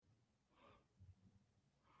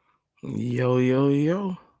Yo, yo,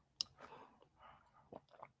 yo.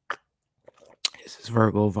 This is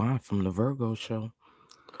Virgo Vaughn from the Virgo Show.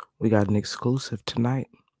 We got an exclusive tonight,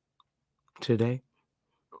 today,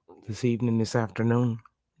 this evening, this afternoon.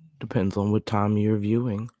 Depends on what time you're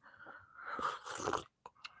viewing.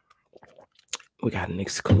 We got an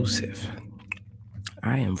exclusive.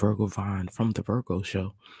 I am Virgo Vaughn from the Virgo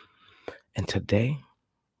Show. And today,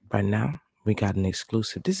 right now, we got an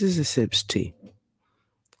exclusive. This is a Sips tea.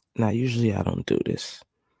 Now, usually I don't do this.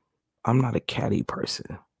 I'm not a catty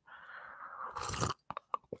person.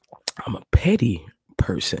 I'm a petty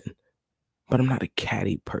person, but I'm not a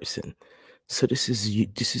catty person. So this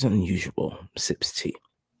is unusual. Sips tea.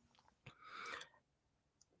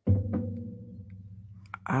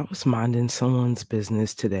 I was minding someone's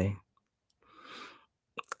business today.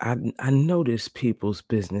 I notice people's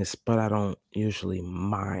business, but I don't usually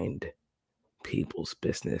mind people's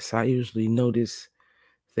business. I usually notice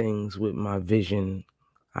things with my vision.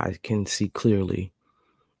 I can see clearly,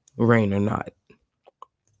 rain or not.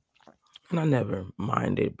 And I never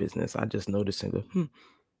mind their business. I just notice and go,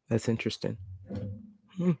 that's interesting.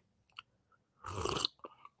 Hmm.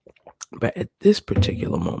 But at this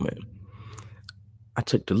particular moment, I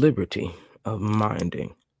took the liberty of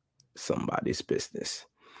minding somebody's business.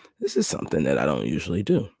 This is something that I don't usually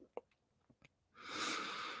do.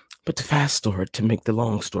 But to fast forward, to make the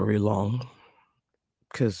long story long,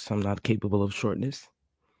 because I'm not capable of shortness,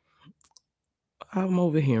 I'm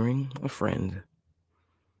overhearing a friend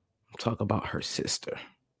talk about her sister.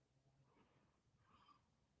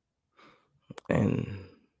 And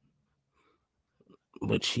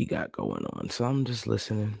what she got going on. So I'm just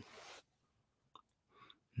listening.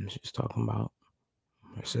 And she's talking about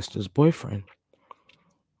her sister's boyfriend.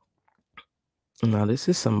 Now, this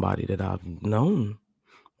is somebody that I've known.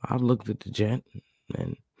 I've looked at the gent,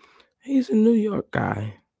 and he's a New York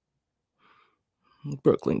guy,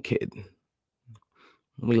 Brooklyn kid.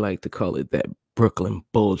 We like to call it that Brooklyn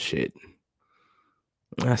bullshit.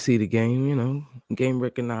 I see the game, game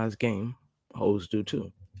recognized game. Hoes do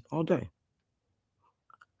too, all day.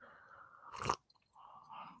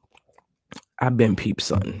 I've been peep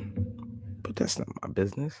son, but that's not my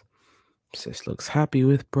business. Sis looks happy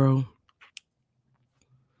with bro.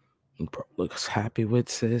 Bro looks happy with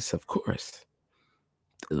sis, of course.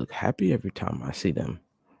 They look happy every time I see them.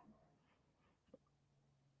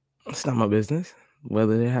 It's not my business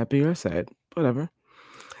whether they're happy or sad, whatever.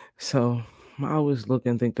 So I always look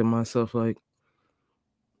and think to myself, like,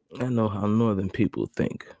 I know how northern people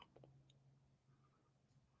think.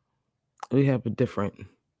 We have a different,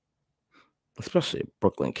 especially a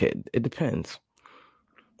Brooklyn kid. It depends.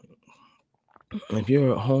 If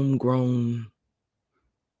you're a homegrown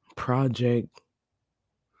project,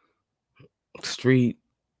 street,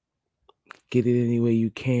 get it any way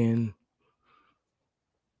you can.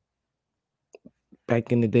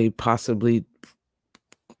 Back in the day, possibly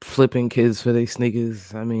flipping kids for their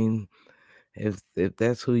sneakers. I mean, if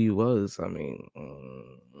that's who you was,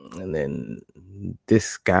 and then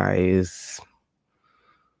this guy is.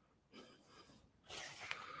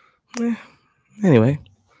 Anyway,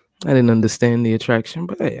 I didn't understand the attraction,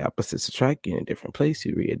 but hey, opposites attract. You in a different place,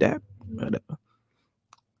 you readapt, whatever.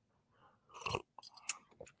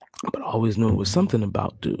 But I always knew it was something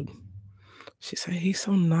about dude. She said he's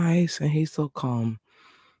so nice and he's so calm.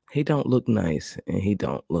 He don't look nice and he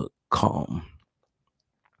don't look calm.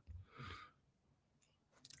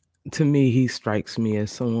 To me, he strikes me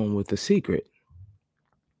as someone with a secret,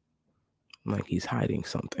 like he's hiding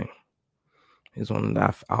something. He's one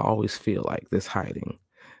that I always feel like this hiding.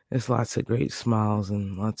 There's lots of great smiles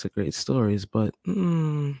and lots of great stories, but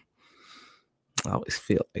I always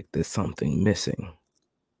feel like there's something missing.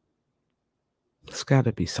 There's got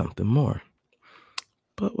to be something more.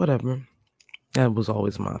 But whatever. That was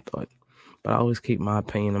always my thought. But I always keep my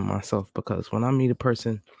opinion on myself because when I meet a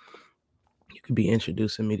person, you could be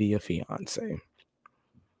introducing me to your fiance.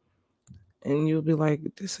 And you'll be like,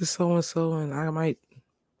 this is so and so, and I might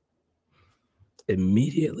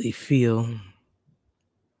immediately feel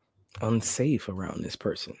unsafe around this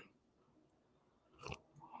person.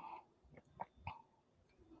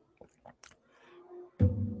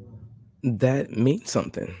 That means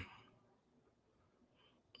something.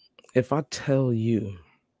 If I tell you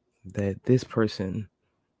that this person,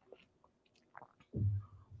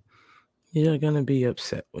 you're going to be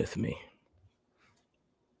upset with me.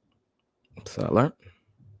 So I learned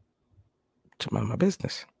to mind my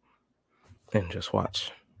business and just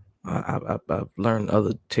watch. I've learned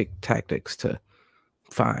other tactics to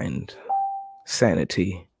find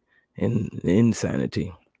sanity in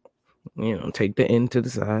insanity. take the end to the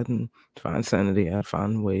side and find sanity. I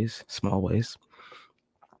find ways, small ways.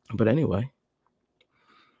 But anyway,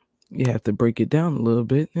 you have to break it down a little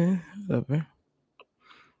bit. Whatever.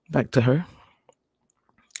 Back to her.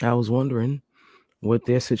 I was wondering what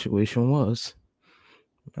their situation was.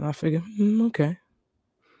 And I figured, okay.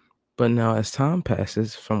 But now as time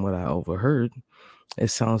passes, from what I overheard, it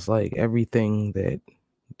sounds like everything that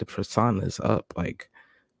the persona's up, like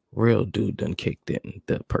real dude done kicked in,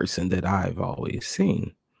 the person that I've always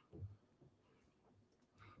seen.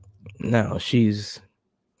 Now she's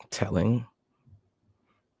telling,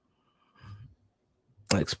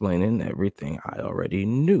 explaining everything I already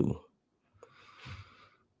knew.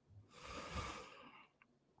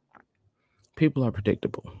 People are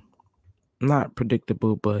predictable. Not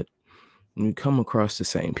predictable, but you come across the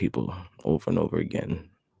same people over and over again.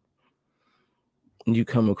 You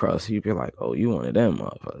come across, you be like, oh, you one of them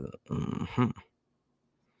motherfuckers.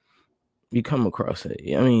 You come across it.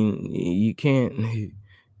 I mean, you can't.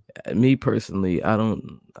 Me personally,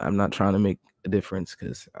 I'm not trying to make a difference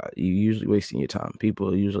because you usually wasting your time.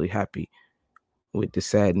 People are usually happy with the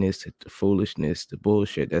sadness, the foolishness, the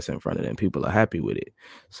bullshit that's in front of them. People are happy with it.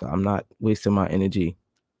 So I'm not wasting my energy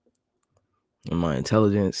and my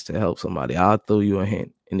intelligence to help somebody. I'll throw you a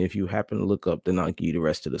hint. And if you happen to look up, then I'll give you the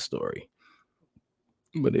rest of the story.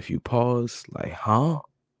 But if you pause, like, huh?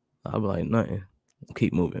 I'll be like, nothing.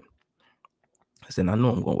 Keep moving. Because then I know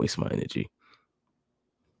I'm going to waste my energy.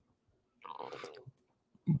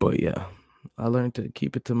 But yeah, I learned to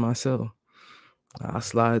keep it to myself. I'll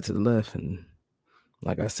slide to the left and,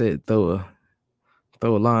 like I said, throw a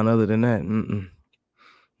line. Other than that, I'm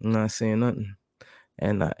not saying nothing.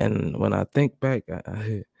 And when I think back,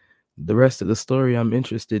 the rest of the story, I'm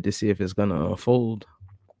interested to see if it's gonna unfold.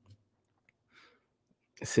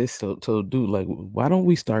 Sis told dude, like, why don't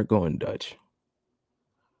we start going Dutch?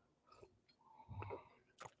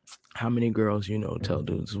 How many girls tell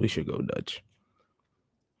dudes we should go Dutch?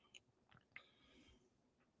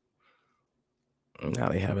 Now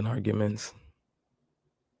they having arguments.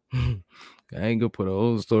 I ain't gonna put a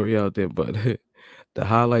whole story out there, but the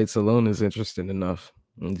highlights alone is interesting enough.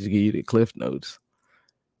 And just give you the cliff notes.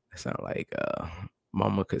 It sound like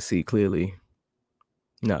Mama could see clearly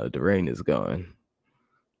now that the rain is gone.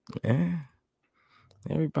 Yeah,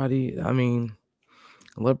 everybody. I mean,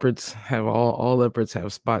 leopards have all leopards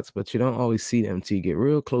have spots, but you don't always see them till you get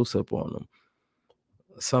real close up on them.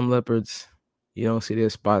 Some leopards, you don't see their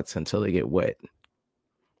spots until they get wet.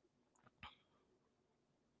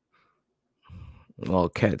 All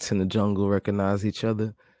cats in the jungle recognize each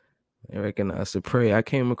other. They recognize the prey. I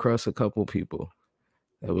came across a couple people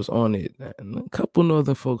that was on it. And a couple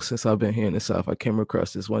northern folks since I've been here in the South. I came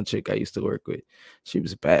across this one chick I used to work with. She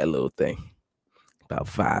was a bad little thing. About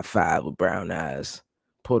 5'5" with brown eyes.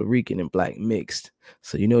 Puerto Rican and black mixed.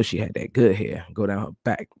 So she had that good hair. Go down her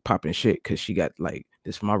back, popping shit, because she got like,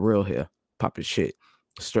 this my real hair. Popping shit.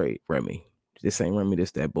 Straight Remy. This ain't Remy,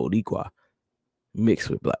 this that Boricua.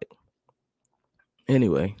 Mixed with black.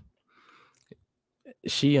 Anyway,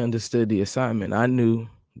 she understood the assignment. I knew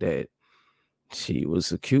that she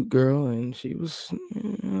was a cute girl and she was,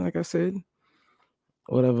 like I said,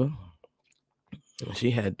 whatever.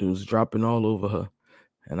 She had dudes dropping all over her.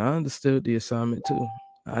 And I understood the assignment too.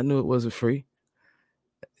 I knew it wasn't free.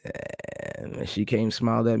 And when she came,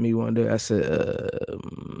 smiled at me one day, I said,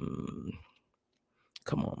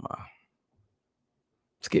 come on, Ma.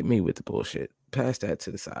 Skip me with the bullshit. Pass that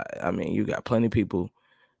to the side. I mean, you got plenty of people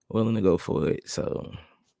willing to go for it. So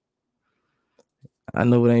I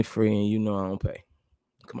know it ain't free and I don't pay.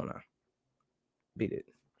 Come on now. Beat it.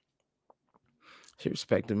 She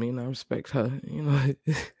respected me and I respect her. You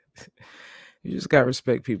just gotta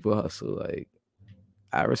respect people hustle. Like,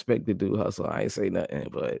 I respect the dude hustle. I ain't say nothing,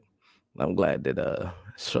 but I'm glad that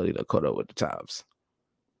Shirley done caught up with the times.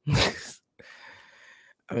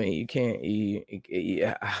 I mean, you can't.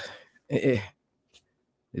 Yeah,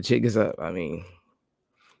 the chick is up. I mean,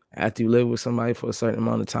 after you live with somebody for a certain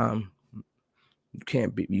amount of time, you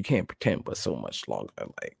can't pretend but so much longer.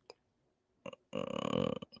 Like,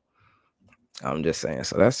 I'm just saying.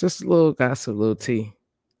 So that's just a little gossip, a little tea.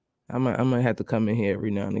 I might have to come in here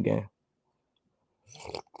every now and again,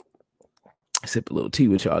 sip a little tea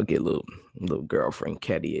with y'all, get a little girlfriend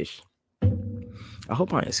Caddy-ish. I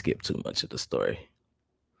hope I didn't skip too much of the story.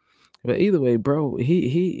 But either way, bro,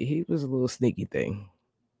 he was a little sneaky thing.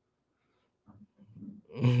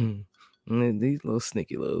 These little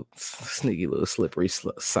sneaky little slippery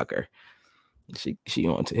sucker. She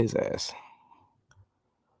onto his ass.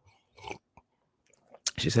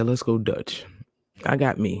 She said, "Let's go Dutch." I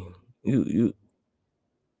got me. You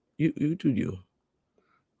do you.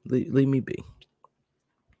 Leave me be.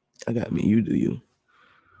 I got me. You do you.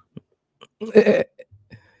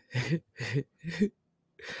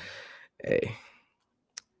 Hey,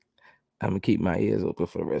 I'm gonna keep my ears open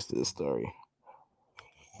for the rest of the story.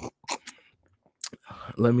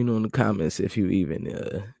 Let me know in the comments if you even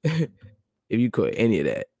if you caught any of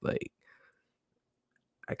that. Like,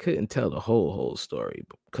 I couldn't tell the whole story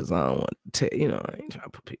because I don't want to tell, I ain't trying to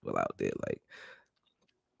put people out there. Like,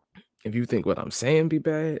 if you think what I'm saying be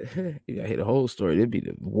bad, you gotta hear the whole story. It'd be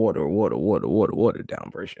the water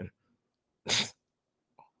down version.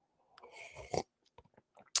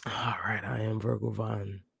 All right, I am Virgo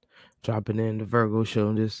Vaughn. Dropping in the Virgo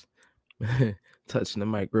show, just touching the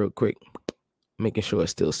mic real quick, making sure it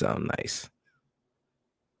still sound nice.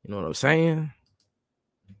 You know what I'm saying?